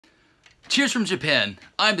Cheers from Japan.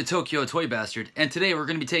 I'm the Tokyo Toy Bastard, and today we're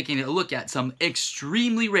going to be taking a look at some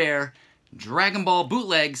extremely rare Dragon Ball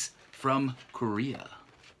bootlegs from Korea.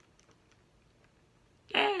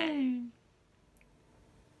 Yay!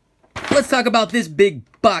 Let's talk about this big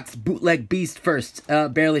box bootleg beast first.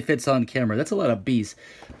 Barely fits on camera. That's a lot of bees.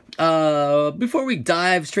 Before we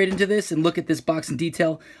dive straight into this and look at this box in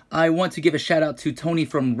detail, I want to give a shout out to Tony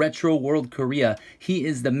from Retro World Korea. He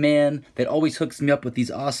is the man that always hooks me up with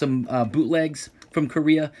these awesome bootlegs from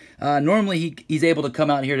Korea. Normally he's able to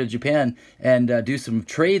come out here to Japan and do some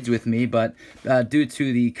trades with me, but due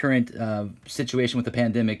to the current situation with the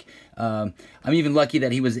pandemic, I'm even lucky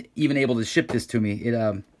that he was even able to ship this to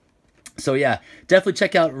me. So yeah, definitely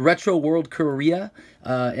check out Retro World Korea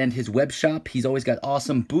and his web shop. He's always got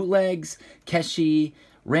awesome bootlegs, keshi,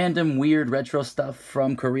 random weird retro stuff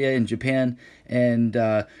from Korea and Japan. And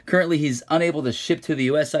currently he's unable to ship to the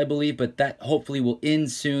US, I believe, but that hopefully will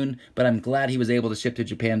end soon. But I'm glad he was able to ship to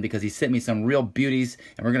Japan because he sent me some real beauties,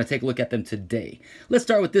 and we're going to take a look at them today. Let's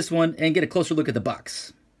start with this one and get a closer look at the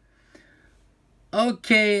box.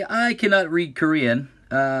 Okay, I cannot read Korean,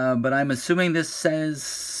 but I'm assuming this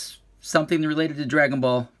says something related to Dragon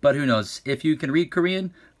Ball, but who knows. If you can read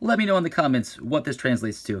Korean, let me know in the comments what this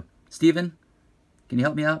translates to. Steven, can you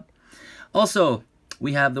help me out? Also,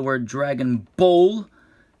 we have the word Dragon Bowl.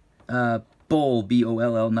 Bowl,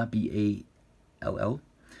 B-O-L-L, not B-A-L-L.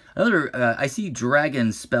 Another, I see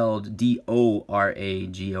dragon spelled D-O-R-A-G-O-N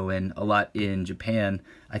a lot in Japan.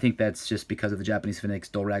 I think that's just because of the Japanese phonetics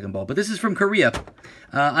Dragon Ball. But this is from Korea.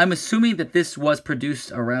 I'm assuming that this was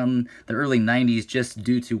produced around the early 90s just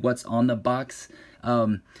due to what's on the box.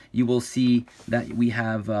 You will see that we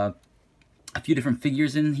have a few different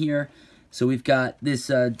figures in here. So we've got this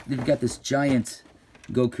giant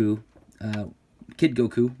Goku, Kid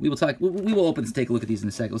Goku. We will open this, take a look at these in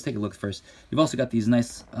a second. Let's take a look first. We've also got these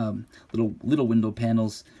nice little window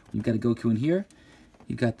panels. We've got a Goku in here.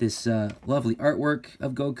 You've got this lovely artwork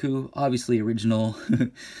of Goku, obviously original,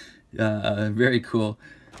 very cool.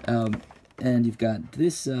 And you've got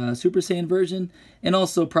this Super Saiyan version, and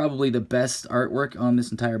also probably the best artwork on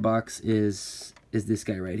this entire box is this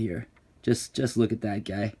guy right here. Just look at that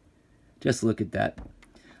guy. Just look at that.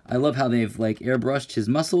 I love how they've like airbrushed his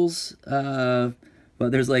muscles, but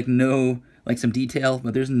there's like no, like some detail,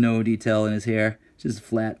 but there's no detail in his hair. It's just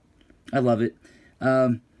flat. I love it.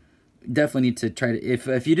 Definitely need to try to,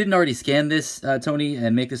 if you didn't already scan this, Tony,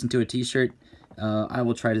 and make this into a t-shirt, I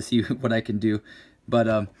will try to see what I can do.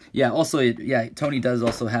 But yeah, also, yeah, Tony does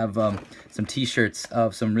also have some t-shirts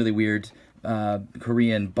of some really weird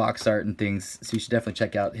Korean box art and things, so you should definitely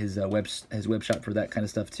check out his web shop for that kind of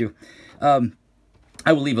stuff too.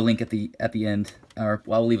 I will leave a link at the end, or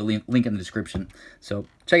I'll leave a link in the description. So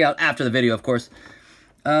check it out after the video, of course.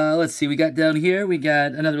 Let's see, we got down here, we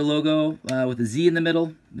got another logo with a Z in the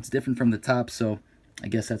middle. It's different from the top, so I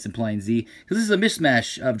guess that's implying Z. Because this is a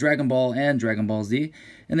mishmash of Dragon Ball and Dragon Ball Z.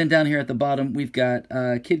 And then down here at the bottom, we've got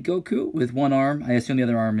Kid Goku with one arm. I assume the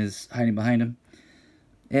other arm is hiding behind him.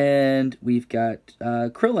 And we've got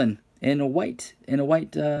Krillin in a white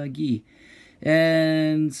gi.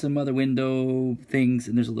 And some other window things,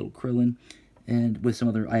 and there's a little Krillin, and with some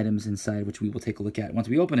other items inside, which we will take a look at once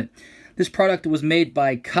we open it. This product was made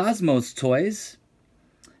by Cosmos Toys.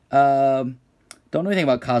 Don't know anything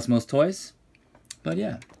about Cosmos Toys, but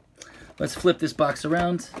yeah. Let's flip this box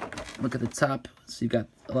around. Look at the top. So you've got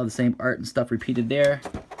a lot of the same art and stuff repeated there.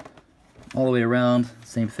 All the way around,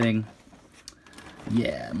 same thing.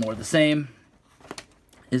 Yeah, more of the same.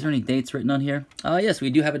 Is there any dates written on here? Yes,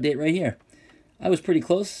 we do have a date right here. I was pretty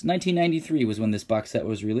close. 1993 was when this box set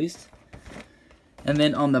was released. And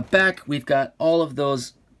then on the back, we've got all of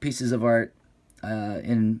those pieces of art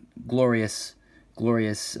in glorious,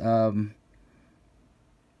 what's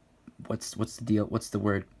the deal? What's the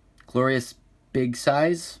word? Glorious big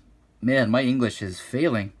size? Man, my English is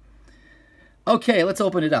failing. Okay, let's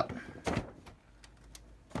open it up.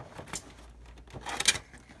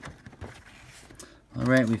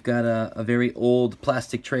 Alright, we've got a very old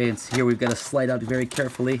plastic tray, and here we've got to slide out very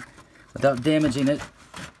carefully without damaging it.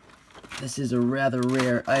 This is a rather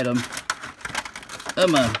rare item.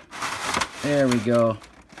 Come on. There we go.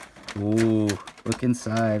 Ooh, look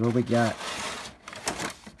inside. What we got?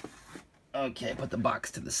 Okay, put the box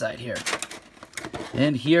to the side here.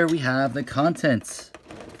 And here we have the contents.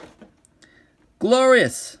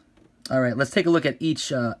 Glorious! Alright, let's take a look at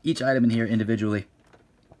each item in here individually.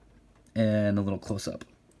 And a little close-up.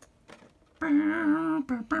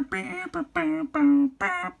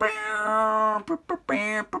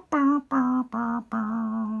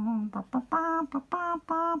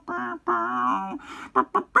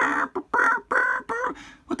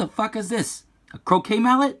 What the fuck is this? A croquet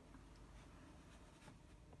mallet?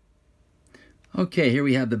 Okay, here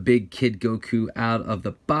we have the big Kid Goku out of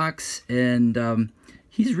the box, and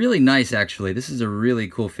he's really nice, actually. This is a really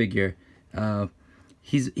cool figure.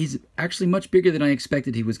 He's actually much bigger than I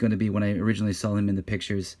expected he was going to be when I originally saw him in the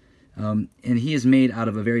pictures. And he is made out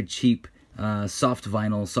of a very cheap, soft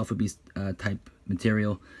vinyl, Sofubi type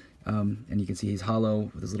material. And you can see he's hollow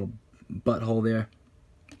with his little butthole there.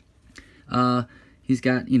 He's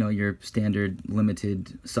got, you know, your standard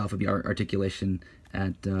limited Sofubi articulation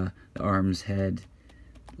at the arms, head,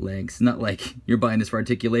 legs. Not like you're buying this for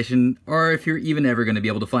articulation, or if you're even ever going to be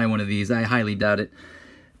able to find one of these. I highly doubt it.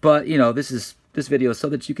 But, you know, this video is so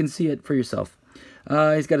that you can see it for yourself.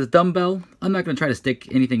 He's got his dumbbell. I'm not going to try to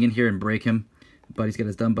stick anything in here and break him, but he's got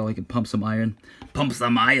his dumbbell. He can pump some iron. Pump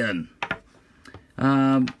some iron!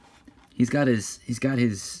 He's got his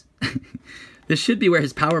this should be where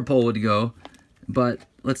his power pole would go, but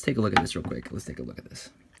let's take a look at this real quick. Let's take a look at this.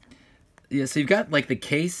 Yeah, so you've got like the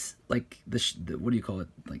case, like the what do you call it?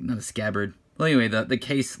 Like not a scabbard. Well, anyway, the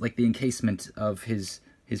case, like the encasement of his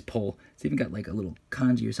pole. It's even got like a little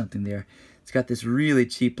kanji or something there. It's got this really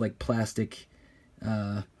cheap like plastic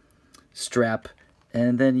strap,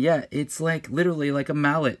 and then yeah, it's like literally like a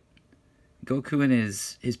mallet. Goku and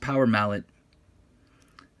his power mallet.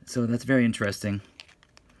 So that's very interesting.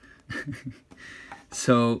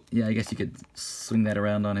 So yeah, I guess you could swing that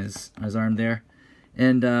around on his arm there,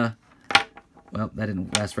 and well, that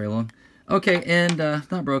didn't last very long. Okay, and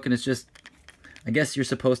not broken. It's just, I guess you're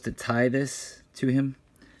supposed to tie this to him.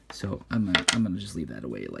 So I'm gonna just leave that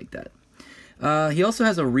away like that. He also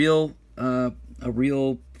has a real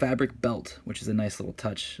fabric belt, which is a nice little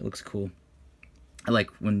touch. It looks cool. I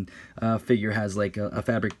like when a figure has like a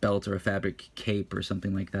fabric belt or a fabric cape or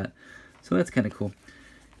something like that. So that's kind of cool.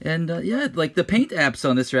 And yeah, like the paint apps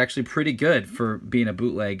on this are actually pretty good for being a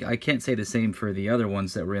bootleg. I can't say the same for the other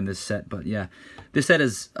ones that were in this set, but yeah, this set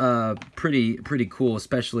is pretty cool,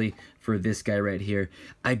 especially for this guy right here.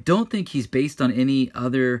 I don't think he's based on any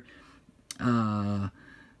other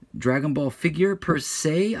Dragon Ball figure per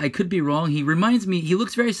se. I could be wrong. He reminds me, he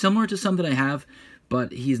looks very similar to some that I have,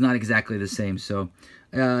 but he's not exactly the same. So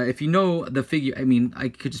if you know the figure, I mean, I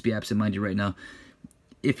could just be absent-minded right now.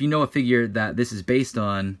 If you know a figure that this is based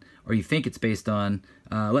on, or you think it's based on,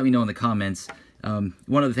 let me know in the comments. One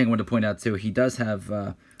other thing I wanted to point out too, he does have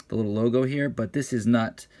the little logo here, but this is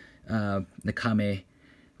not the Kame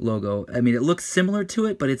logo. I mean, it looks similar to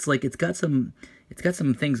it, but it's like it's got some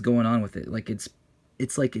things going on with it. Like it's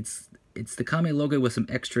the Kame logo with some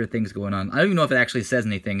extra things going on. I don't even know if it actually says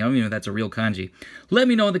anything. I don't even know if that's a real kanji. Let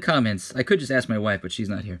me know in the comments. I could just ask my wife, but she's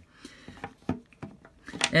not here.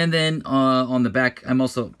 And then on the back, I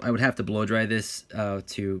would have to blow dry this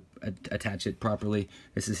to attach it properly.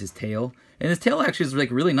 This is his tail, and his tail actually is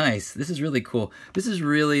like really nice. This is really cool. This is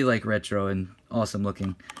really like retro and awesome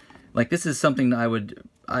looking. Like this is something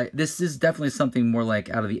this is definitely something more like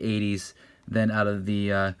out of the 80s than out of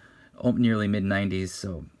the nearly mid 90s.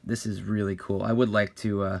 So this is really cool. I would like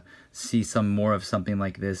to see some more of something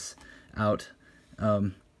like this out.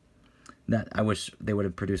 That I wish they would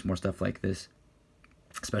have produced more stuff like this.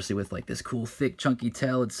 Especially with like this cool, thick, chunky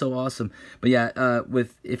tail. It's so awesome. But yeah,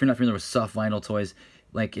 if you're not familiar with soft vinyl toys,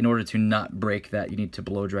 like in order to not break that, you need to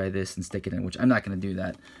blow dry this and stick it in, which I'm not going to do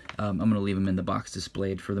that. I'm going to leave them in the box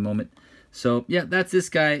displayed for the moment. So yeah, that's this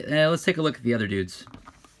guy. Let's take a look at the other dudes.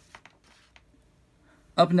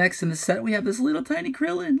 Up next in the set, we have this little tiny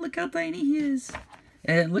Krillin. Look how tiny he is.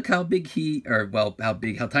 And look how big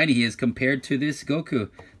how tiny he is compared to this Goku.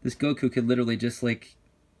 This Goku could literally just like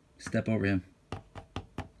step over him.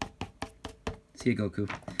 See you,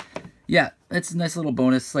 Goku. Yeah, it's a nice little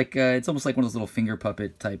bonus. Like it's almost like one of those little finger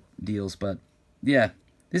puppet type deals. But yeah,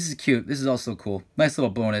 this is cute. This is also cool. Nice little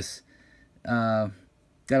bonus. Gotta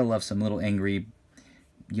love some little angry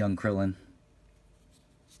young Krillin.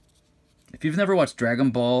 If you've never watched Dragon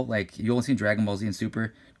Ball, like you've only seen Dragon Ball Z and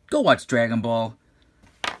Super, go watch Dragon Ball.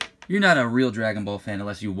 You're not a real Dragon Ball fan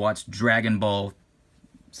unless you watch Dragon Ball.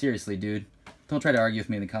 Seriously, dude. Don't try to argue with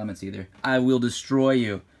me in the comments either. I will destroy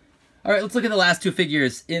you. All right, let's look at the last two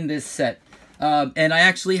figures in this set. And I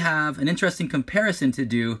actually have an interesting comparison to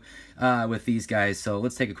do with these guys. So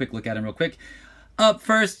let's take a quick look at them real quick. Up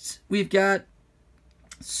first, we've got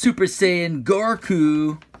Super Saiyan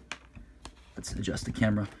Goku. Let's adjust the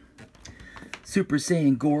camera. Super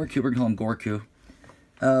Saiyan Goku. We're going to call him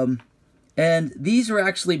Goku. And these were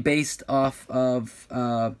actually based off of,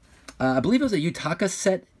 I believe it was a Yutaka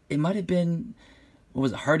set. It might have been, what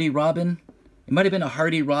was it, Hardy Robin? It might have been a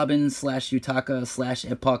Hardy Robin / Yutaka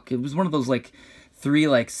 / Epoch. It was one of those like three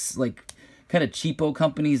like kind of cheapo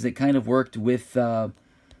companies that kind of worked with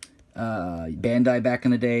Bandai back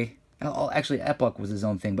in the day. Actually, Epoch was his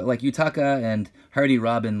own thing, but like Yutaka and Hardy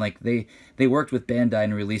Robin, like they worked with Bandai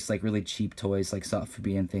and released like really cheap toys like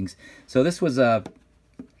Sofubi and things. So this was an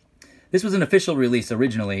official release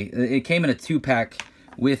originally. It came in a 2-pack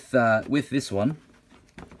with this one,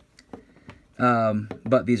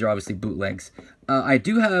 but these are obviously bootlegs. I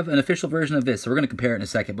do have an official version of this, so we're going to compare it in a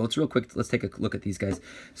second, but let's take a look at these guys.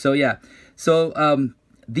 So yeah, so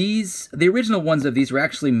the original ones of these were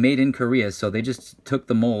actually made in Korea, so they just took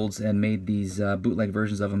the molds and made these bootleg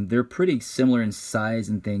versions of them. They're pretty similar in size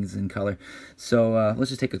and things and color. So let's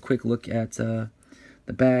just take a quick look at the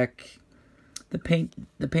back. The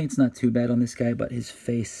paint's not too bad on this guy, but his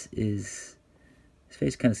face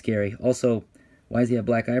kind of scary. Also, why does he have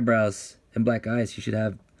black eyebrows and black eyes? He should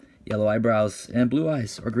have yellow eyebrows and blue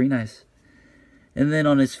eyes or green eyes. And then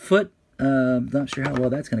on his foot, not sure how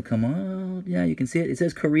well that's going to come on. Yeah, you can see it. It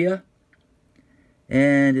says Korea.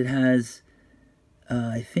 And it has,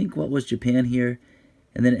 I think, what was Japan here.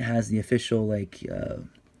 And then it has the official, like,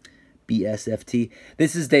 BSFT.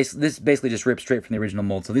 This basically just ripped straight from the original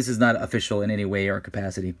mold. So this is not official in any way or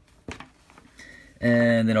capacity.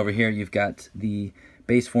 And then over here, you've got the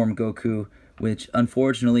base form Goku, which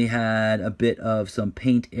unfortunately had a bit of some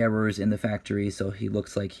paint errors in the factory. So he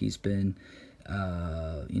looks like he's been...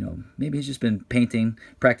 you know, maybe he's just been painting,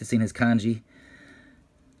 practicing his kanji.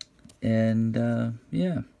 And,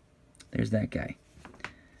 yeah, there's that guy.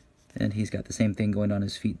 And he's got the same thing going on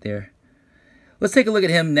his feet there. Let's take a look at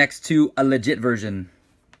him next to a legit version.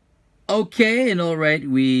 Okay and all right.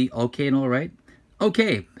 Okay and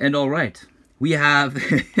all right. We have,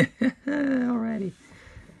 alrighty.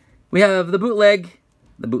 We have the bootleg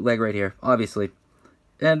right here, obviously.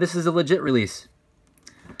 And this is a legit release.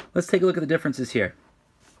 Let's take a look at the differences here.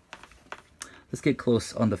 Let's get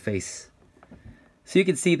close on the face. So you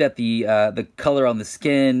can see that the color on the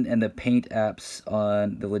skin and the paint apps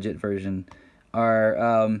on the legit version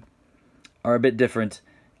are a bit different.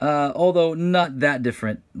 Although not that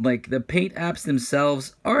different. Like the paint apps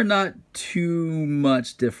themselves are not too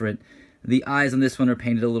much different. The eyes on this one are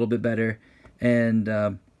painted a little bit better,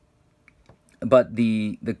 and but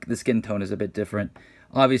the skin tone is a bit different.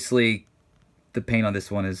 Obviously, the paint on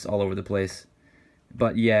this one is all over the place.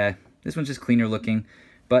 But yeah, this one's just cleaner looking.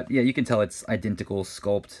 But yeah, you can tell it's identical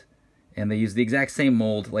sculpt. And they use the exact same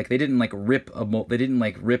mold. Like they didn't like rip a mold. They didn't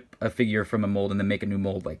like rip a figure from a mold and then make a new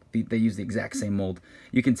mold. Like they use the exact same mold.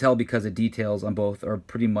 You can tell because the details on both are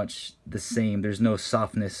pretty much the same. There's no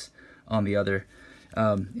softness on the other.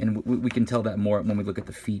 And we can tell that more when we look at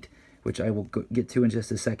the feet, which I will get to in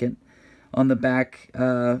just a second. On the back,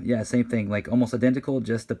 yeah, same thing, like almost identical,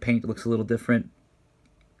 just the paint looks a little different.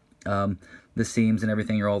 The seams and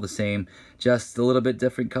everything are all the same, just a little bit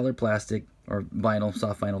different color plastic or vinyl,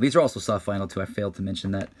 soft vinyl. These are also soft vinyl too, I failed to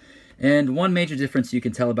mention that. And one major difference you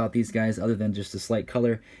can tell about these guys, other than just a slight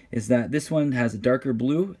color, is that this one has a darker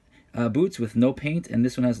blue boots with no paint, and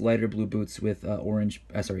this one has lighter blue boots with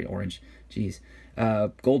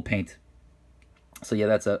gold paint. So yeah,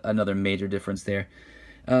 that's another major difference there.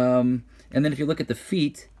 And then if you look at the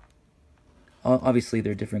feet, obviously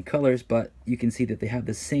they're different colors, but you can see that they have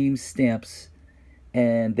the same stamps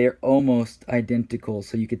and they're almost identical.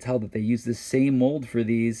 So you could tell that they use the same mold for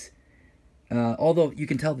these. Although you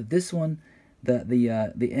can tell that this one, the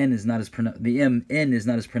N is not as N is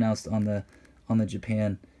not as pronounced on the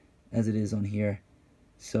Japan as it is on here.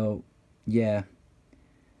 So yeah,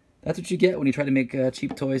 that's what you get when you try to make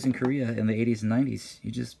cheap toys in Korea in the 80s and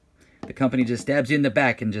 90s. The company just stabs you in the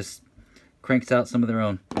back and just cranks out some of their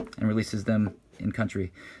own and releases them in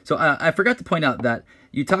country. So I forgot to point out that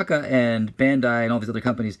Yutaka and Bandai and all these other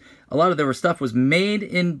companies, a lot of their stuff was made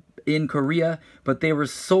in Korea, but they were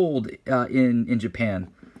sold in Japan.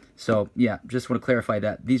 So yeah, just want to clarify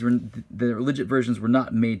that the legit versions were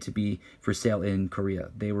not made to be for sale in Korea.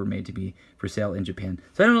 They were made to be for sale in Japan.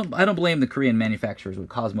 So I don't blame the Korean manufacturers with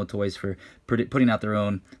Cosmo Toys for putting out their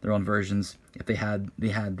own versions if they had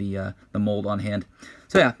the mold on hand.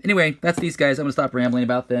 So yeah, anyway, that's these guys. I'm gonna stop rambling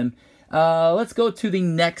about them. Let's go to the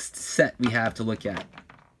next set we have to look at.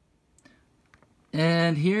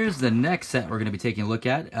 And here's the next set we're going to be taking a look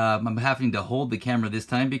at. I'm having to hold the camera this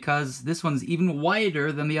time because this one's even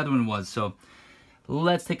wider than the other one was. So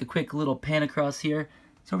let's take a quick little pan across here.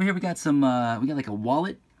 So over here we got some, we got like a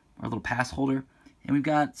wallet or a little pass holder. And we've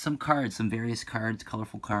got some cards, some various cards,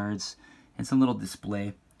 colorful cards, and some little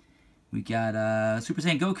display. We got Super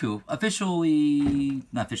Saiyan Goku,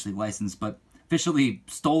 not officially licensed, but officially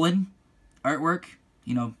stolen artwork.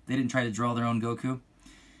 You know, they didn't try to draw their own Goku.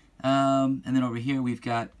 And then over here we've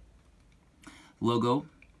got logo,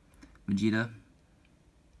 Vegeta,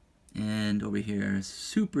 And over here,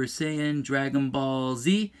 Super Saiyan Dragon Ball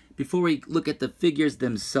Z. Before we look at the figures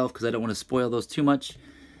themselves, because I don't want to spoil those too much,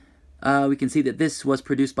 we can see that this was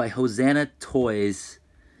produced by Hosanna Toys.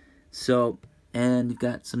 So, and you've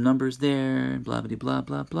got some numbers there, blah, blah, blah,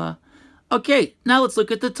 blah, blah. Okay, now let's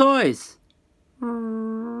look at the toys.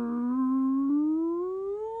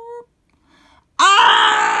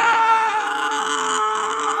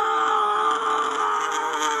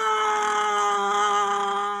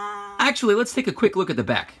 Actually, let's take a quick look at the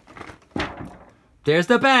back. There's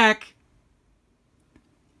the back.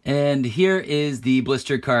 And here is the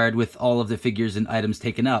blister card with all of the figures and items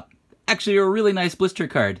taken out. Actually, a really nice blister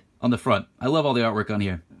card on the front. I love all the artwork on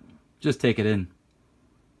here. Just take it in.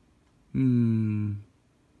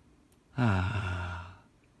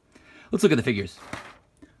 Let's look at the figures.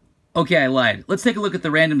 Okay, I lied. Let's take a look at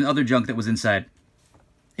the random other junk that was inside.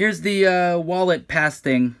 Here's the wallet pass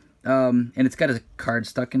thing. And it's got a card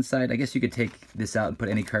stuck inside. I guess you could take this out and put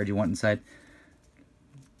any card you want inside.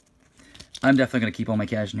 I'm definitely going to keep all my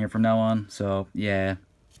cash in here from now on, so yeah.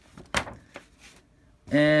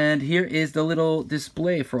 And here is the little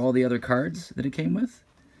display for all the other cards that it came with.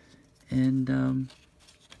 And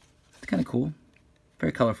it's kind of cool.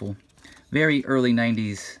 Very colorful. Very early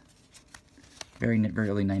 90s. Very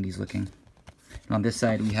early 90s looking. And on this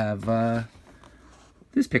side we have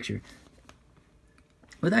this picture.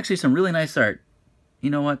 With actually some really nice art. You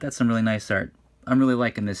know what? That's some really nice art. I'm really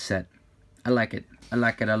liking this set. I like it. I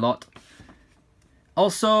like it a lot.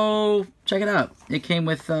 Also, check it out. It came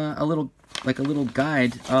with a little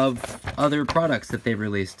guide of other products that they've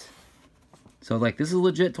released. So, like, this is a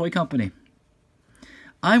legit toy company.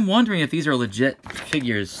 I'm wondering if these are legit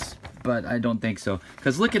figures, but I don't think so.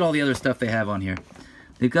 Because look at all the other stuff they have on here.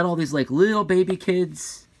 They've got all these, like, little baby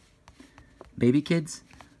kids. Baby kids?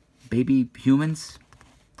 Baby humans?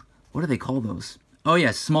 What do they call those? Oh,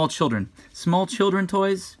 yeah, small children. Small children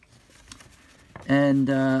toys. And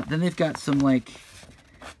then they've got some, like,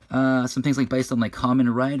 some things, like, based on, like,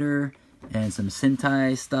 Kamen Rider and some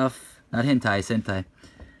Sentai stuff. Not hentai,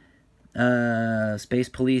 Sentai. Space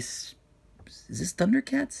Police. Is this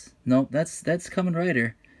Thundercats? No, that's Kamen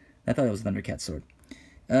Rider. I thought it was Thundercats sword.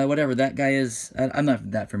 Whatever that guy is. I'm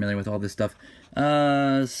not that familiar with all this stuff.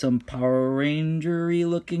 Some Power Ranger-y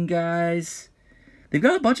looking guys. They've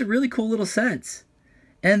got a bunch of really cool little sets.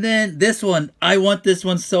 And then this one. I want this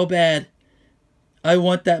one so bad. I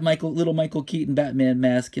want that little Michael Keaton Batman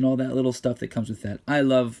mask and all that little stuff that comes with that. I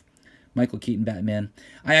love Michael Keaton Batman.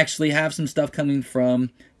 I actually have some stuff coming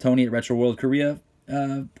from Tony at Retro World Korea.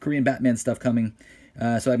 Korean Batman stuff coming.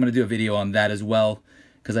 So I'm going to do a video on that as well.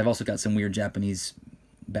 Because I've also got some weird Japanese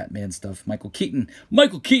Batman stuff. Michael Keaton.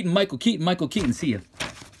 Michael Keaton, Michael Keaton, Michael Keaton. See ya.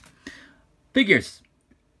 Figures.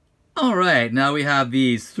 Alright, now we have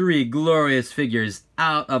these 3 glorious figures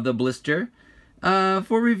out of the blister.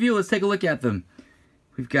 For review, let's take a look at them.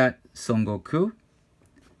 We've got Son Goku.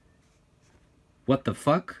 What the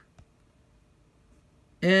fuck?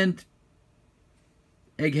 And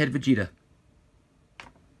Egghead Vegeta.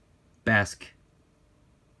 Bask.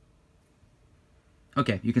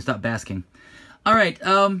 Okay, you can stop basking. Alright,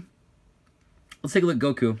 let's take a look at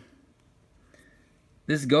Goku.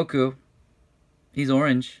 This is Goku. He's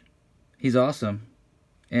orange. He's awesome.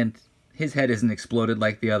 And his head isn't exploded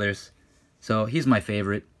like the others. So he's my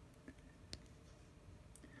favorite.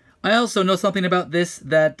 I also know something about this,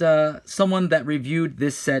 that someone that reviewed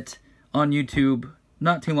this set on YouTube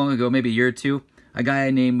not too long ago, maybe a year or two, a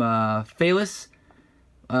guy named Phalis.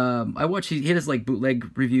 I watch, he does like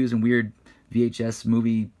bootleg reviews and weird VHS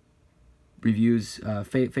movie reviews.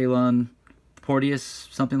 Phelan Porteous,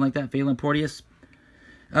 something like that. Phelan Porteous.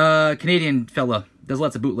 Canadian fella. Does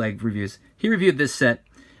lots of bootleg reviews. He reviewed this set,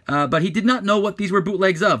 but he did not know what these were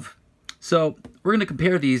bootlegs of. So we're going to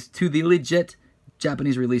compare these to the legit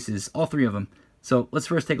Japanese releases, all 3 of them. So let's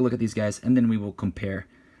first take a look at these guys, and then we will compare.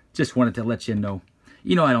 Just wanted to let you know.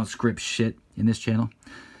 You know I don't script shit in this channel.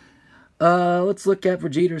 Let's look at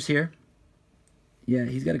Vegeta's here. Yeah,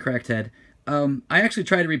 he's got a cracked head. I actually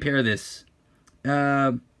tried to repair this.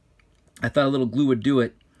 I thought a little glue would do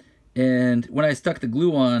it. And when I stuck the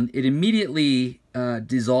glue on, it immediately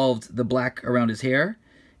dissolved the black around his hair.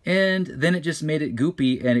 And then it just made it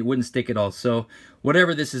goopy and it wouldn't stick at all. So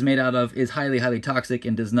whatever this is made out of is highly, highly toxic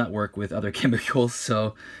and does not work with other chemicals.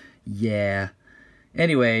 So yeah.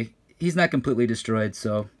 Anyway, he's not completely destroyed,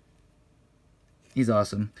 so he's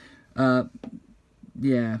awesome. Yeah,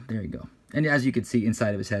 there you go. And as you can see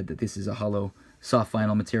inside of his head that this is a hollow soft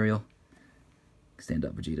vinyl material. Stand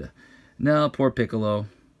up, Vegeta. No, poor Piccolo.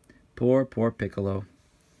 Poor Piccolo.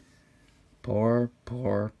 Poor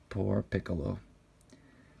Piccolo.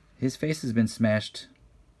 His face has been smashed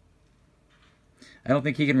I don't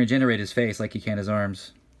think he can regenerate his face like he can his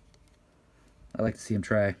arms. I'd like to see him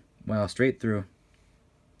try. Wow, straight through.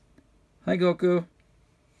 Hi, Goku.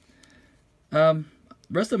 The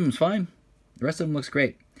rest of them's fine. The rest of them looks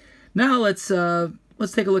great. Now let's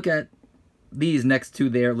take a look at these next to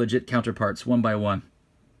their legit counterparts one by one.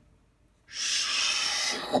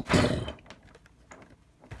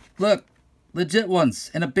 Look, legit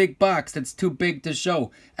ones in a big box that's too big to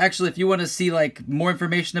show. Actually, if you want to see like more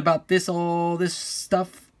information about this, all this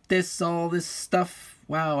stuff,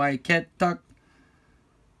 wow, I can't talk.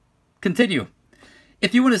 Continue.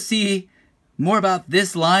 If you want to see more about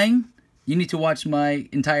this line, you need to watch my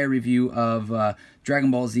entire review of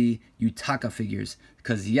Dragon Ball Z Yutaka figures.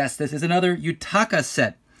 Because yes, this is another Yutaka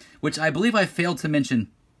set, which I believe I failed to mention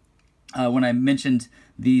when I mentioned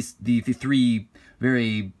the three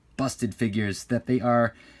very busted figures, that they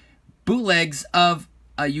are bootlegs of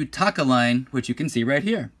a Yutaka line, which you can see right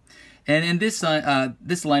here. And in this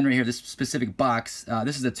line right here, this specific box,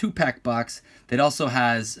 this is a 2-pack box that also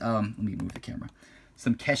has, let me move the camera,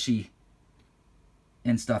 some Keshi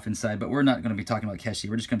and stuff inside, but we're not going to be talking about Keshi.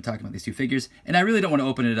 We're just going to talk about these two figures, and I really don't want to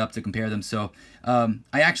open it up to compare them, so I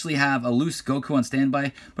actually have a loose Goku on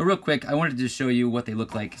standby, but real quick, I wanted to just show you what they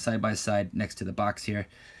look like side by side next to the box here.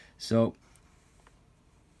 So,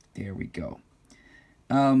 there we go.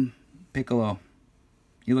 Piccolo,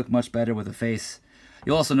 you look much better with a face.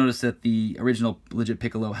 You'll also notice that the original legit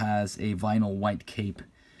Piccolo has a vinyl white cape,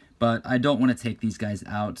 but I don't want to take these guys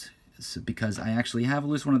out because I actually have a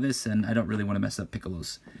loose one of this, and I don't really want to mess up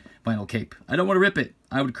Piccolo's vinyl cape. I don't want to rip it.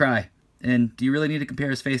 I would cry. And do you really need to compare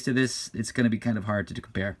his face to this? It's going to be kind of hard to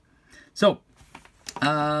compare. So,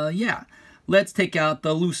 yeah. Let's take out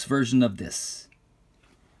the loose version of this.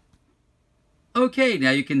 Okay, now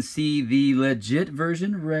you can see the legit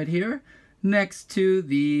version right here next to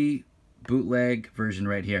the bootleg version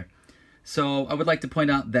right here. So I would like to point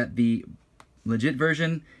out that the legit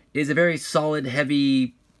version is a very solid,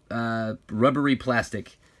 heavy, rubbery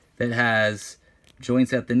plastic that has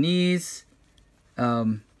joints at the knees.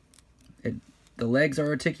 The legs are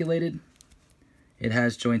articulated. It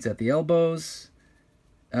has joints at the elbows.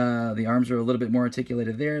 The arms are a little bit more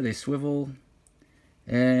articulated there. They swivel,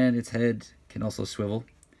 and its head can also swivel.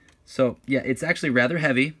 So yeah, it's actually rather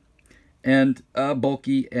heavy and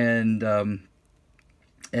bulky and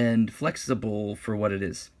flexible for what it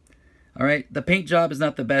is. All right, the paint job is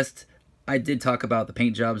not the best. I did talk about the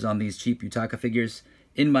paint jobs on these cheap Yutaka figures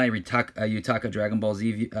in my Yutaka Dragon Ball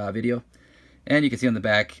Z video. And you can see on the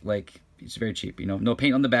back, like, it's very cheap, you know. No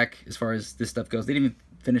paint on the back as far as this stuff goes. They didn't even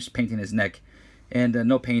finish painting his neck. And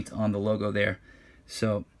no paint on the logo there.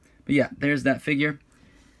 So, but yeah, there's that figure.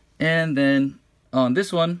 And then on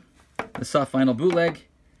this one, the soft vinyl bootleg,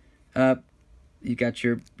 you got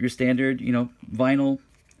your standard, you know, vinyl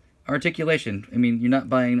articulation. I mean, you're not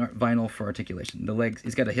buying vinyl for articulation. The legs,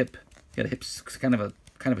 he's got a hip kind of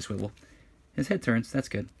a swivel. His head turns. That's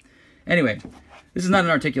good. Anyway, this is not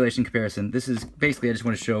an articulation comparison. This is basically, I just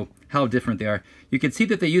want to show how different they are. You can see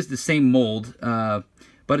that they use the same mold, but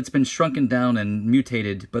it's been shrunken down and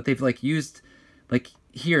mutated. But they've like used, like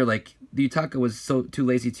here, like the Yutaka was too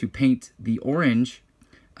lazy to paint the orange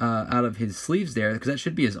out of his sleeves there, because that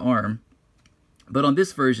should be his arm. But on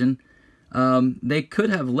this version, they could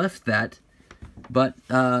have left that, but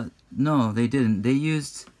no, they didn't. They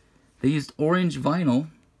used orange vinyl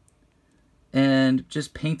and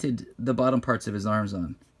just painted the bottom parts of his arms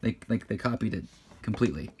on. They copied it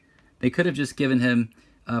completely. They could have just given him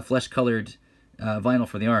flesh-colored vinyl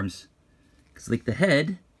for the arms, because like the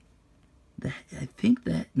head, I think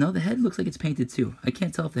that no, the head looks like it's painted too. I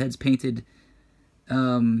can't tell if the head's painted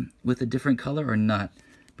with a different color or not,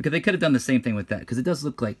 because they could have done the same thing with that, because it does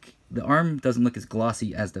look like the arm doesn't look as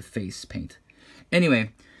glossy as the face paint.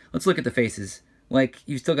 Anyway, let's look at the faces. Like,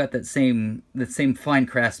 you still got that same fine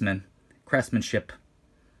craftsmanship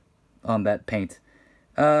on that paint.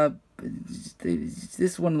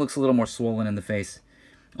 This one looks a little more swollen in the face.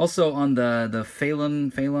 Also, on the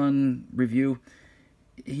Phalon review,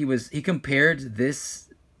 he compared this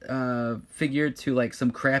figure to like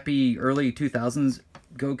some crappy early 2000s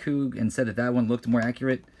Goku and said that one looked more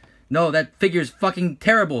accurate. No, that figure's fucking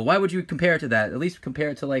terrible. Why would you compare it to that? At least compare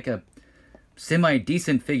it to like a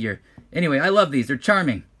semi-decent figure. Anyway, I love these. They're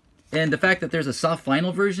charming. And the fact that there's a soft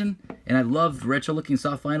vinyl version, and I love retro-looking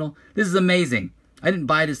soft vinyl, this is amazing. I didn't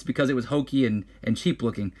buy this because it was hokey and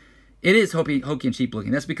cheap-looking. It is hokey and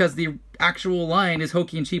cheap-looking. That's because the actual line is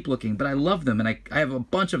hokey and cheap-looking, but I love them, and I have a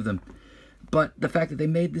bunch of them. But the fact that they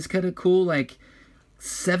made this kind of cool, like,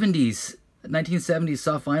 1970s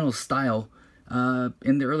soft vinyl style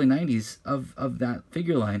in the early 90s of that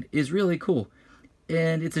figure line is really cool.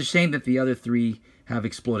 and it's a shame that the other three have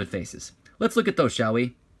exploded faces. Let's look at those, shall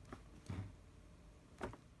we?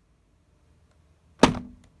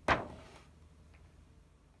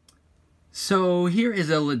 So here is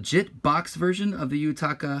a legit box version of the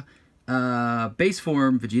Yutaka base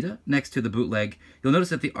form Vegeta next to the bootleg. You'll notice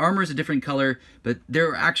that the armor is a different color, but there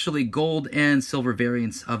are actually gold and silver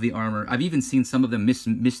variants of the armor. I've even seen some of them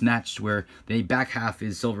mismatched where the back half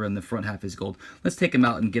is silver and the front half is gold. Let's take them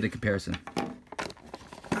out and get a comparison.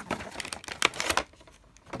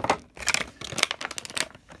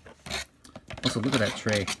 Also, look at that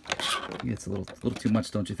tray. It's a little too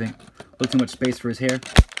much, don't you think? A little too much space for his hair.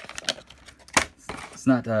 It's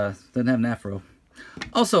not, doesn't have an afro.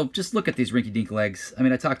 Also, just look at these rinky-dink legs. I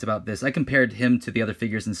mean, I talked about this. I compared him to the other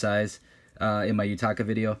figures in size in my Yutaka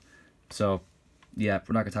video. So, yeah,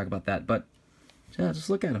 we're not going to talk about that. But, yeah, just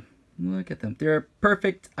look at them. Look at them. They're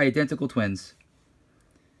perfect, identical twins.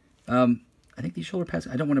 I think these shoulder pads...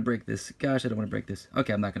 I don't want to break this. Gosh, I don't want to break this.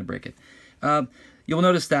 Okay, I'm not going to break it. You'll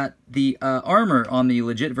notice that the armor on the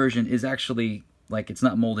legit version is actually, like, it's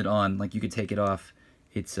not molded on. Like, you could take it off.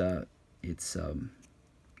 It's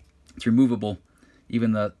removable.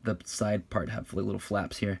 Even the side part have little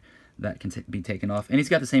flaps here that can be taken off. And he's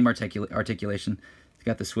got the same articulation. He's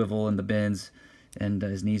got the swivel and the bends, and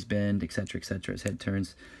his knees bend, etc., etc. His head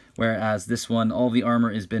turns. Whereas this one, all the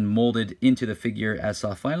armor has been molded into the figure as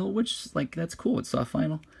soft vinyl, which, like, that's cool. It's soft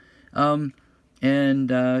vinyl.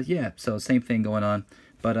 Yeah, so same thing going on.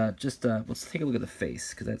 But let's take a look at the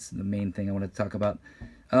face, because that's the main thing I want to talk about.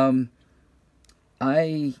 I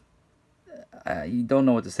don't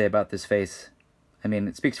know what to say about this face. I mean,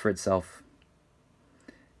 it speaks for itself.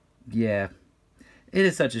 Yeah. It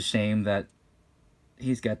is such a shame that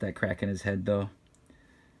he's got that crack in his head, though.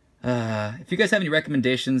 If you guys have any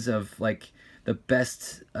recommendations of, like, the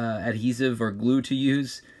best adhesive or glue to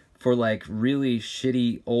use for, like, really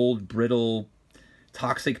shitty, old, brittle,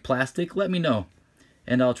 toxic plastic, let me know.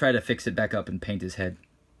 And I'll try to fix it back up and paint his head.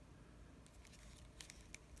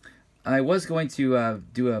 I was going to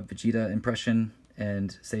do a Vegeta impression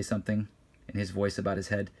and say something in his voice about his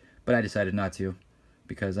head, but I decided not to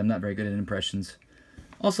because I'm not very good at impressions.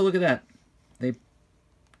 Also, look at that.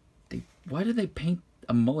 Why did they paint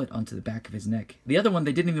a mullet onto the back of his neck? The other one,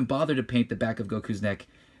 they didn't even bother to paint the back of Goku's neck.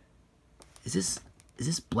 Is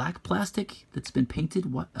this black plastic that's been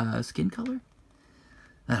painted skin color?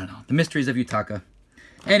 I don't know. The mysteries of Yutaka.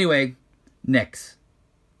 Anyway, next.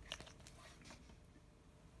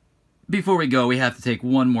 Before we go, we have to take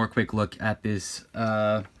one more quick look at this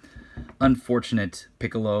unfortunate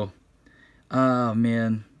Piccolo. Oh,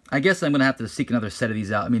 man. I guess I'm going to have to seek another set of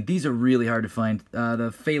these out. I mean, these are really hard to find.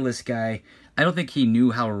 The Phaelus guy, I don't think he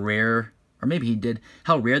knew how rare, or maybe he did,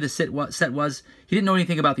 how rare the set was. He didn't know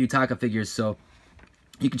anything about the Yutaka figures, so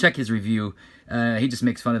you can check his review. He just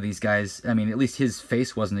makes fun of these guys. I mean, at least his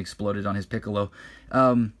face wasn't exploded on his Piccolo.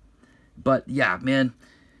 But, yeah, man.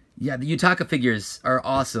 Yeah, the Yutaka figures are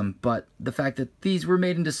awesome, but the fact that these were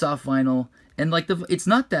made into soft vinyl, and, like, it's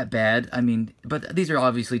not that bad. I mean, but these are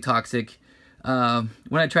obviously toxic. When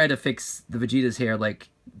I tried to fix the Vegeta's hair, like,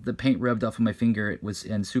 the paint rubbed off of my finger,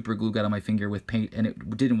 and super glue got on my finger with paint, and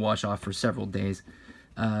it didn't wash off for several days.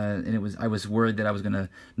 And I was worried that I was gonna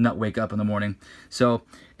not wake up in the morning. So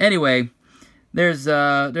anyway, there's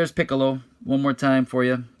Piccolo one more time for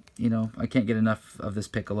you. You know, I can't get enough of this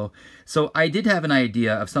Piccolo. So I did have an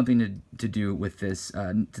idea of something to do with this,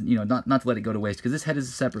 you know, not to let it go to waste, because this head is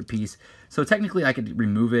a separate piece. So technically I could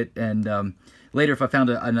remove it, and later if I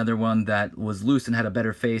found another one that was loose and had a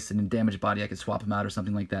better face and a damaged body, I could swap them out or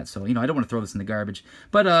something like that. So, you know, I don't want to throw this in the garbage.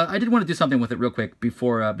 But I did want to do something with it real quick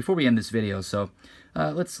before we end this video. So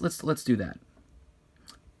let's do that.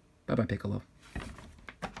 Bye-bye, Piccolo.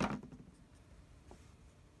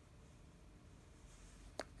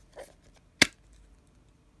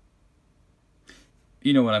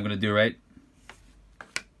 You know what I'm going to do, right?